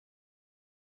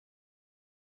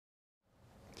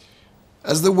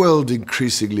As the world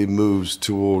increasingly moves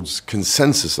towards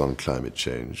consensus on climate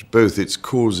change, both its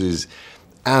causes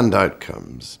and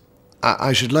outcomes,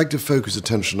 I should like to focus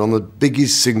attention on the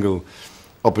biggest single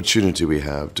opportunity we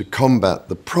have to combat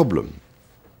the problem,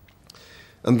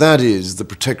 and that is the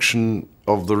protection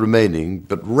of the remaining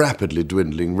but rapidly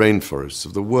dwindling rainforests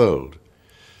of the world.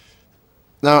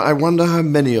 Now, I wonder how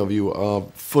many of you are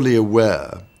fully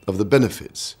aware of the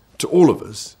benefits to all of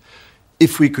us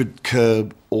if we could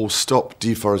curb or stop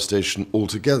deforestation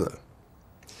altogether.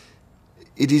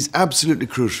 It is absolutely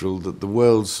crucial that the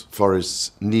world's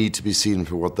forests need to be seen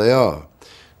for what they are: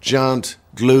 giant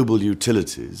global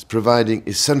utilities providing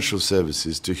essential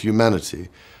services to humanity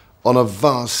on a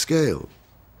vast scale.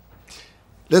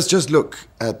 Let's just look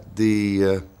at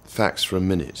the facts for a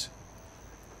minute.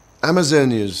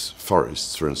 Amazonia's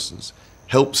forests, for instance,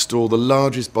 help store the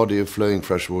largest body of flowing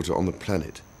freshwater on the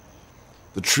planet.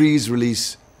 The trees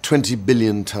release 20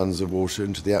 billion tons of water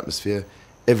into the atmosphere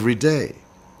every day.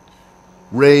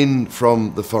 Rain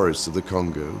from the forests of the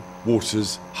Congo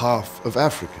waters half of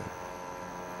Africa.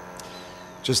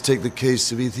 Just take the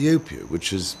case of Ethiopia, which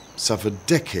has suffered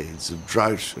decades of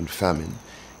drought and famine,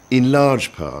 in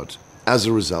large part as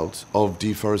a result of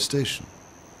deforestation.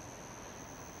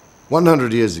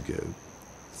 100 years ago,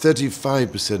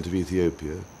 35% of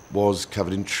Ethiopia was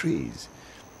covered in trees,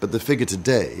 but the figure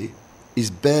today is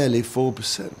barely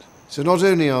 4%. So not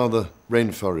only are the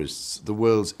rainforests the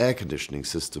world's air conditioning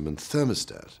system and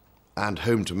thermostat, and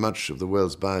home to much of the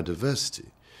world's biodiversity,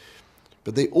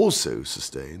 but they also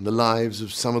sustain the lives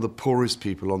of some of the poorest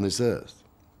people on this earth.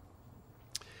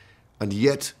 And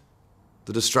yet,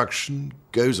 the destruction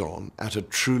goes on at a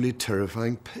truly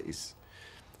terrifying pace,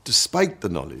 despite the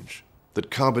knowledge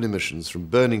that carbon emissions from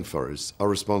burning forests are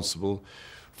responsible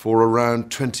for around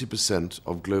 20%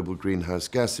 of global greenhouse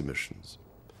gas emissions.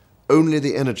 Only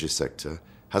the energy sector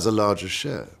has a larger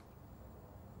share.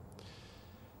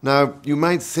 Now, you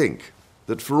might think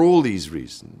that for all these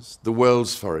reasons, the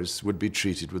world's forests would be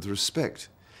treated with respect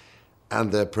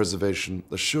and their preservation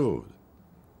assured.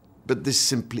 But this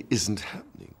simply isn't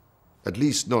happening, at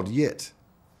least not yet.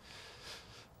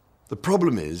 The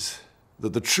problem is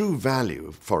that the true value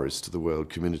of forests to the world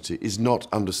community is not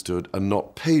understood and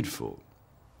not paid for.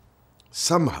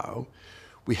 Somehow,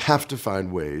 we have to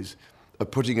find ways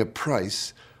of putting a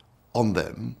price on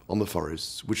them, on the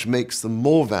forests, which makes them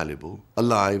more valuable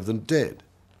alive than dead.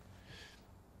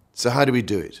 So how do we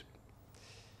do it?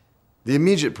 The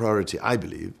immediate priority, I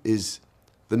believe, is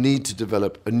the need to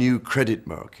develop a new credit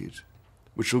market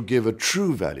which will give a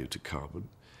true value to carbon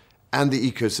and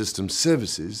the ecosystem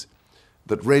services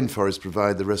that rainforests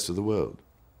provide the rest of the world.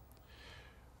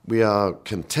 We are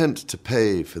content to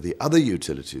pay for the other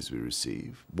utilities we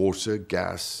receive, water,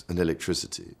 gas, and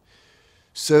electricity.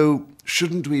 So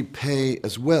shouldn't we pay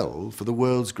as well for the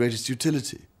world's greatest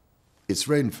utility, its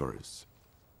rainforests?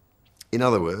 In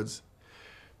other words,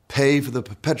 pay for the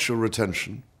perpetual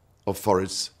retention of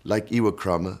forests like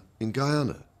Iwokrama in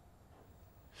Guyana.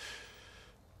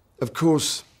 Of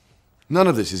course, none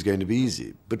of this is going to be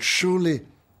easy, but surely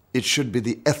it should be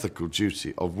the ethical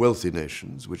duty of wealthy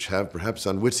nations, which have, perhaps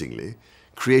unwittingly,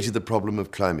 created the problem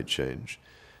of climate change,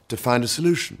 to find a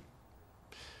solution.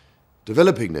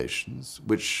 Developing nations,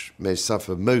 which may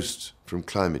suffer most from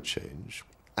climate change,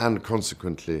 and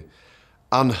consequently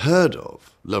unheard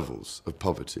of levels of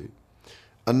poverty,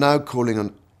 are now calling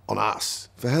on us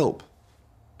for help.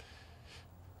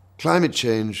 Climate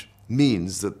change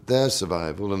means that their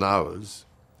survival and ours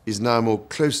is now more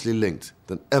closely linked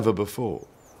than ever before.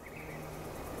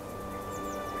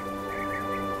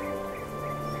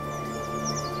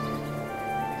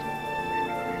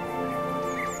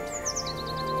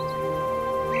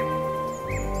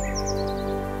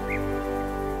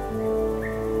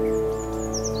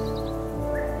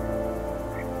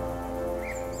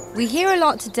 We hear a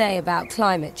lot today about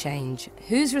climate change.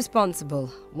 Who's responsible?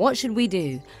 What should we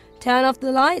do? Turn off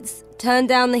the lights? Turn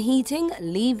down the heating?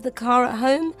 Leave the car at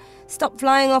home? Stop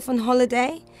flying off on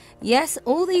holiday? Yes,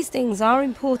 all these things are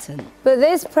important. But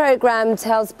this programme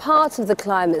tells part of the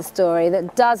climate story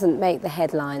that doesn't make the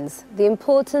headlines: the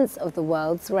importance of the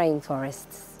world's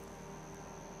rainforests.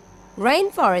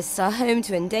 Rainforests are home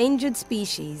to endangered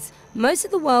species. Most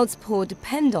of the world's poor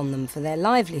depend on them for their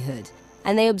livelihood,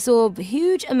 and they absorb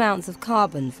huge amounts of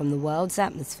carbon from the world's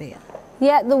atmosphere.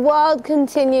 Yet the world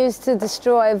continues to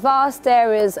destroy vast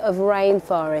areas of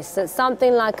rainforests at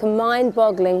something like a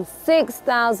mind-boggling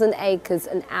 6,000 acres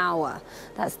an hour.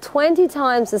 That's 20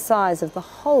 times the size of the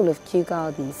whole of Kew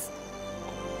Gardens.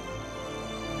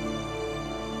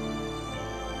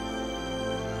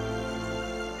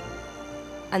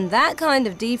 And that kind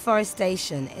of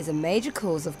deforestation is a major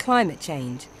cause of climate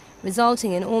change,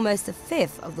 resulting in almost a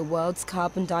fifth of the world's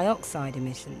carbon dioxide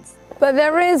emissions. But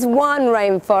there is one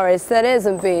rainforest that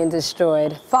isn't being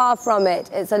destroyed. Far from it,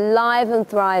 it's alive and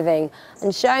thriving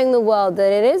and showing the world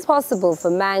that it is possible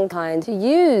for mankind to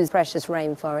use precious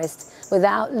rainforest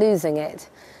without losing it.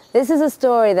 This is a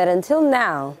story that until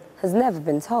now has never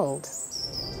been told.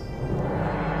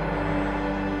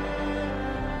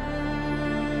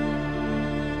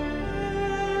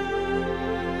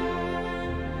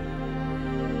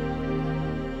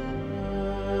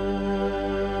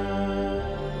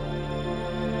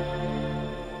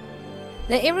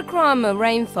 The Iwokrama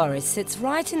rainforest sits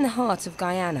right in the heart of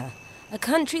Guyana, a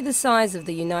country the size of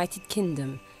the United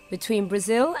Kingdom, between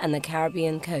Brazil and the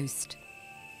Caribbean coast.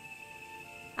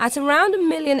 At around 1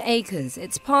 million acres,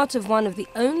 it's part of one of the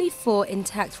only 4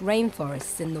 intact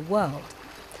rainforests in the world.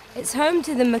 It's home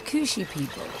to the Makushi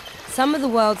people, some of the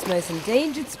world's most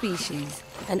endangered species,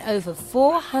 and over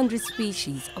 400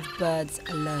 species of birds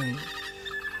alone.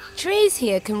 Trees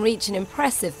here can reach an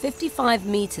impressive 55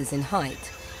 meters in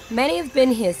height. Many have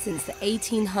been here since the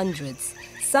 1800s.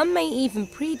 Some may even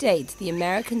predate the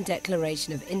American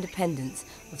Declaration of Independence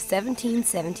of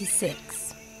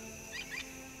 1776.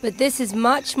 But this is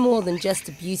much more than just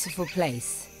a beautiful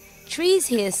place. Trees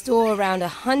here store around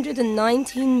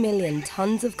 119 million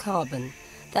tons of carbon.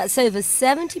 That's over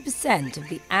 70% of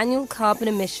the annual carbon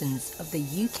emissions of the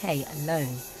UK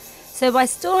alone. So by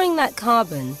storing that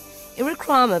carbon,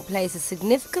 Iwokrama plays a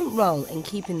significant role in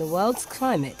keeping the world's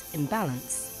climate in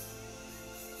balance.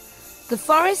 The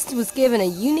forest was given a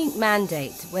unique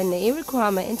mandate when the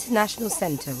Iwokrama International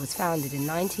Centre was founded in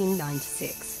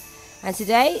 1996, and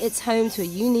today it's home to a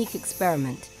unique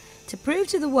experiment to prove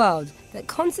to the world that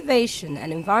conservation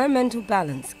and environmental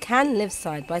balance can live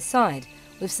side by side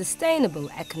with sustainable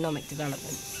economic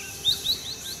development.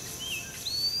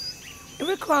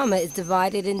 Iwokrama is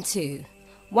divided in two,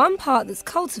 one part that's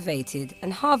cultivated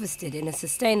and harvested in a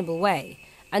sustainable way,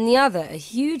 and the other a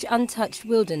huge untouched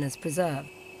wilderness preserve.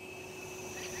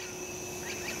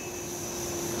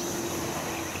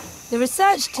 The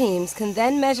research teams can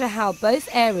then measure how both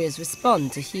areas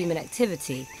respond to human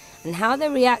activity and how they're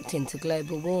reacting to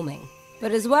global warming.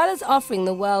 But as well as offering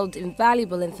the world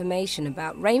invaluable information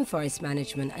about rainforest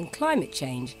management and climate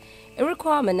change,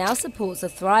 Iwokrama now supports a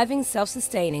thriving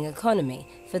self-sustaining economy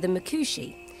for the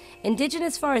Makushi,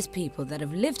 indigenous forest people that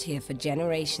have lived here for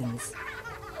generations.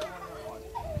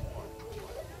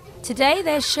 Today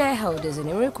they're shareholders in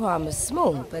Iwokrama's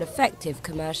small but effective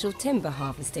commercial timber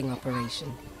harvesting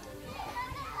operation.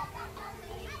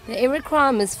 The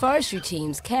Iwokrama's forestry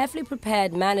team's carefully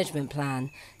prepared management plan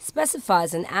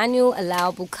specifies an annual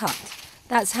allowable cut.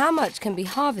 That's how much can be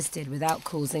harvested without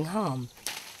causing harm.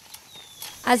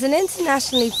 As an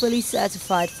internationally fully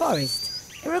certified forest,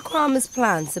 Iwokrama's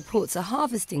plan supports a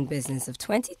harvesting business of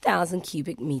 20,000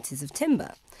 cubic meters of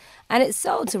timber, and it's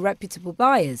sold to reputable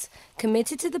buyers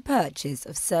committed to the purchase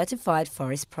of certified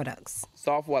forest products.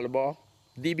 Soft Wallabar,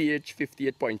 DBH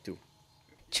 58.2.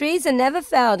 Trees are never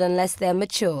felled unless they're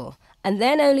mature, and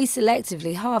then only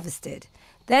selectively harvested.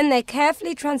 Then they're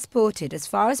carefully transported as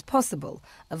far as possible,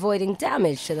 avoiding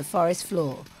damage to the forest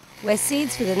floor, where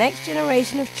seeds for the next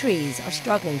generation of trees are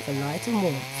struggling for light and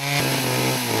warmth.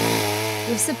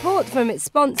 With support from its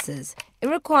sponsors,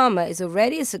 Iwokrama is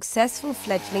already a successful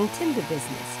fledgling timber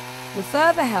business. With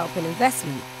further help and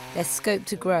investment, there's scope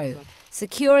to grow,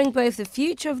 securing both the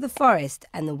future of the forest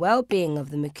and the well-being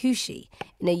of the Makushi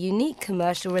in a unique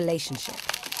commercial relationship.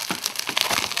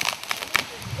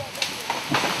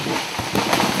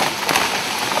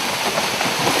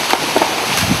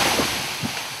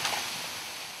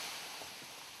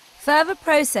 Further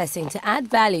processing to add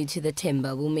value to the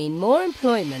timber will mean more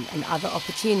employment and other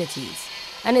opportunities,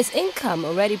 and its income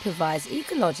already provides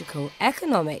ecological,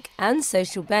 economic and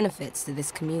social benefits to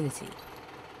this community.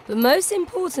 But most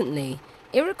importantly,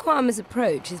 Iwokrama's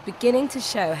approach is beginning to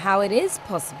show how it is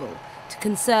possible to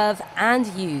conserve and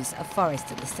use a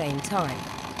forest at the same time.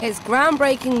 It's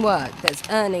groundbreaking work that's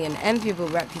earning an enviable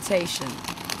reputation,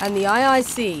 and the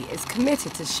IIC is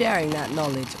committed to sharing that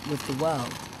knowledge with the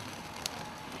world.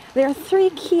 There are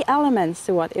 3 key elements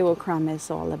to what Iwokrama is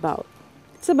all about.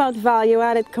 It's about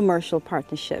value-added commercial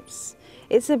partnerships.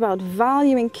 It's about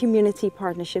valuing community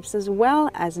partnerships as well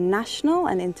as national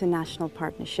and international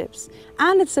partnerships.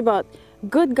 And it's about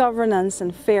good governance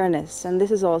and fairness, and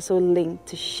this is also linked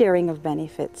to sharing of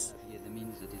benefits. That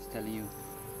means that it's telling you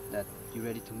that you're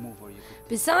ready to move, or you could...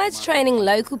 Besides training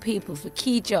local people for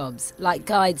key jobs like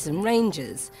guides and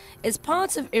rangers, it's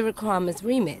part of Iwokrama's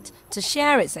remit to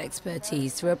share its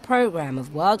expertise through a program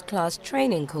of world-class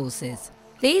training courses.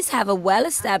 These have a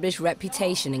well-established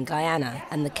reputation in Guyana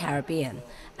and the Caribbean,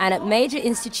 and at major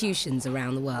institutions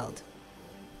around the world.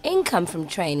 Income from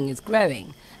training is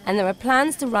growing, and there are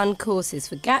plans to run courses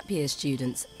for gap year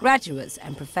students, graduates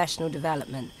and professional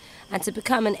development, and to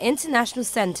become an international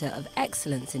centre of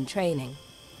excellence in training.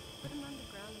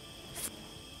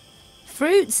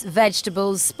 Fruits,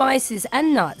 vegetables, spices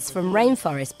and nuts from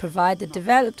rainforests provide the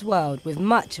developed world with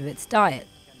much of its diet,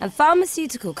 and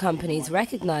pharmaceutical companies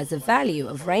recognise the value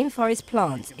of rainforest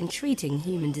plants in treating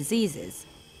human diseases.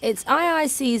 It's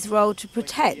IIC's role to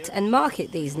protect and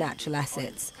market these natural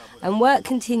assets, and work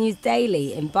continues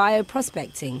daily in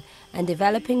bioprospecting and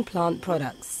developing plant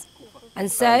products.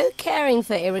 And so, caring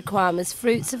for Iwokrama's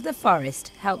fruits of the forest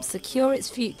helps secure its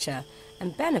future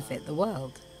and benefit the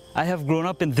world. I have grown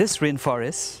up in this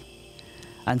rainforest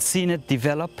and seen it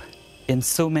develop in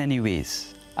so many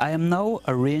ways. I am now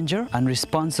a ranger and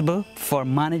responsible for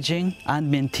managing and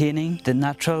maintaining the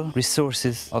natural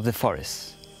resources of the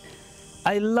forest.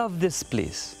 I love this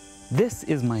place. This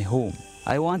is my home.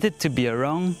 I want it to be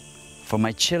around for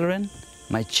my children,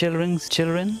 my children's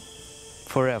children,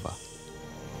 forever.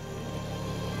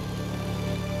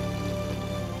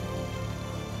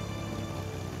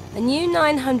 A new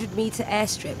 900-metre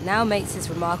airstrip now makes this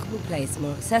remarkable place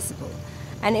more accessible,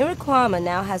 and Iwokrama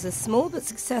now has a small but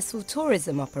successful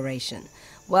tourism operation,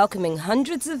 welcoming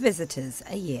hundreds of visitors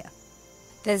a year.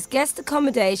 There's guest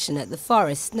accommodation at the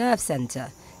Forest Nerve Centre,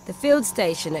 the field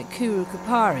station at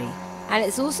Iwokrama, and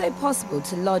it's also possible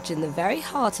to lodge in the very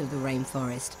heart of the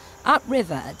rainforest,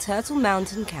 upriver at Turtle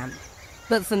Mountain Camp.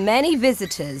 But for many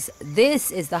visitors,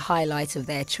 this is the highlight of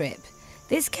their trip.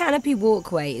 This canopy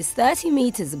walkway is 30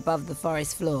 metres above the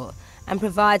forest floor and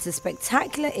provides a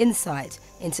spectacular insight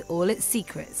into all its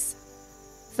secrets.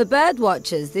 For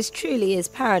birdwatchers, this truly is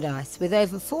paradise, with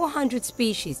over 400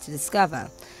 species to discover,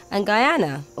 and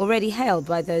Guyana already hailed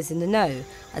by those in the know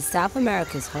as South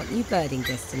America's hot new birding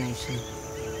destination.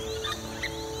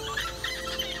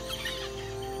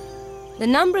 The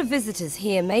number of visitors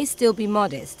here may still be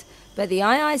modest, but the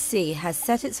IIC has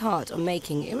set its heart on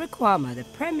making Iwokrama the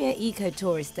premier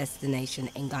eco-tourist destination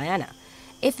in Guyana,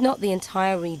 if not the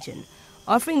entire region,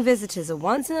 offering visitors a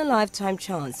once-in-a-lifetime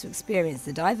chance to experience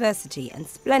the diversity and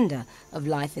splendour of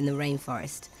life in the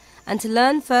rainforest, and to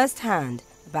learn firsthand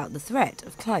about the threat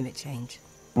of climate change.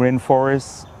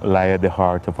 Rainforests lie at the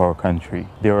heart of our country.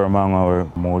 They are among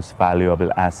our most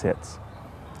valuable assets,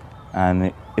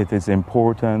 and it is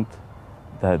important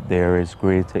that there is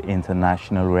greater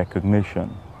international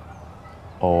recognition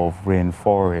of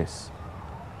rainforests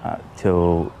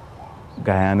to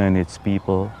Guyana and its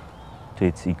people, to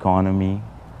its economy,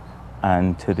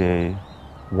 and to the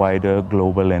wider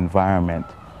global environment,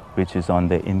 which is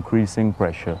under increasing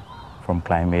pressure from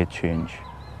climate change.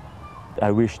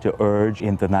 I wish to urge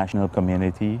international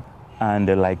community and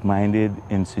the like-minded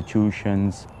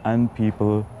institutions and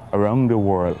people around the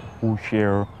world who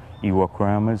share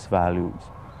Iwokrama's values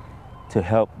to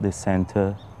help the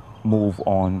center move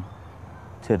on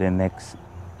to the next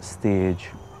stage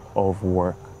of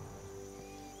work.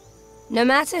 No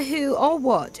matter who or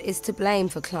what is to blame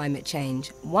for climate change,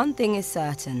 one thing is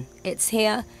certain: it's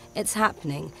here, it's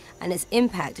happening, and its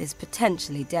impact is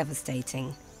potentially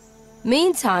devastating.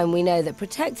 Meantime, we know that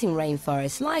protecting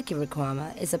rainforests like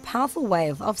Iwokrama is a powerful way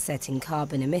of offsetting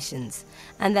carbon emissions,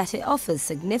 and that it offers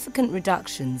significant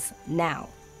reductions now.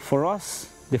 For us,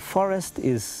 the forest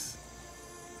is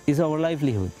our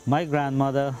livelihood. My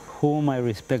grandmother, whom I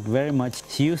respect very much,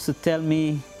 she used to tell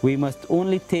me we must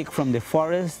only take from the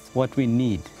forest what we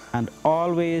need, and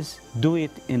always do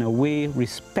it in a way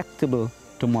respectable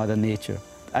to Mother Nature.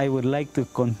 I would like to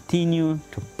continue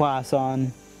to pass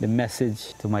on the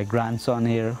message to my grandson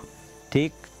here.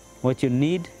 Take what you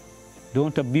need,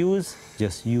 don't abuse,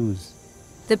 just use.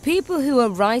 The people who are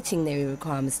writing the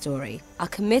Iwokrama story are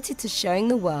committed to showing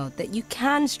the world that you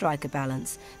can strike a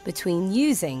balance between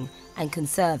using and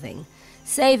conserving,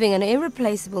 saving an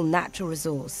irreplaceable natural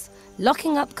resource,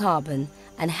 locking up carbon,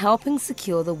 and helping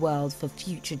secure the world for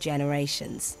future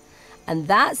generations. And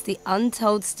that's the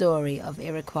untold story of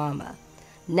Iwokrama.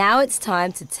 Now it's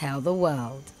time to tell the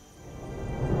world.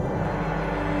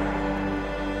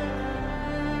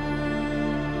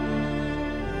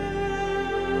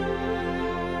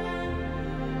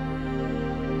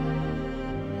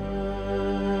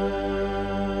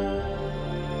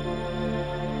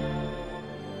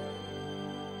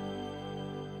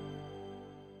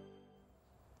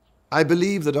 I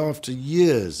believe that after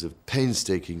years of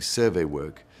painstaking survey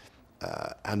work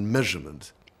and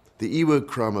measurement, the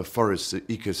Iwokrama forest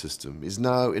ecosystem is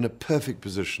now in a perfect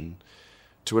position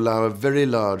to allow a very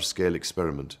large-scale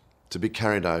experiment to be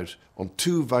carried out on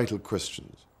two vital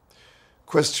questions.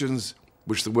 Questions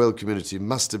which the world community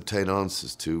must obtain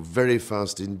answers to very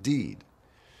fast indeed.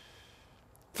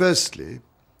 Firstly,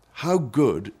 how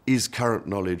good is current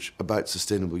knowledge about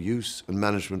sustainable use and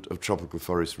management of tropical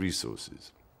forest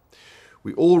resources?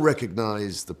 We all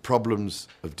recognize the problems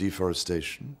of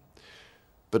deforestation,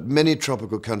 but many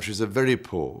tropical countries are very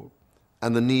poor,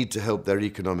 and the need to help their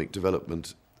economic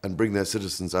development and bring their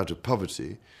citizens out of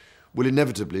poverty will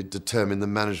inevitably determine the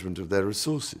management of their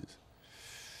resources.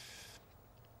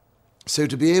 So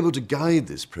to be able to guide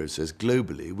this process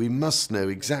globally, we must know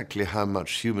exactly how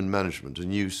much human management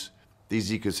and use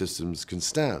these ecosystems can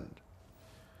stand.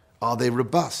 Are they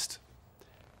robust?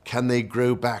 Can they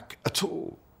grow back at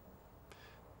all?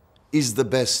 Is the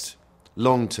best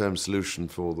long-term solution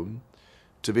for them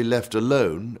to be left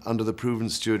alone under the proven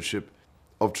stewardship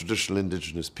of traditional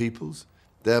indigenous peoples,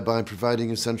 thereby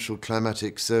providing essential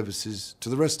climatic services to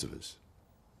the rest of us?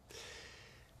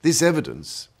 This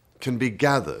evidence can be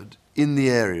gathered in the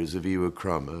areas of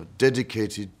Iwokrama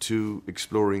dedicated to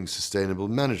exploring sustainable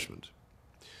management.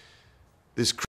 This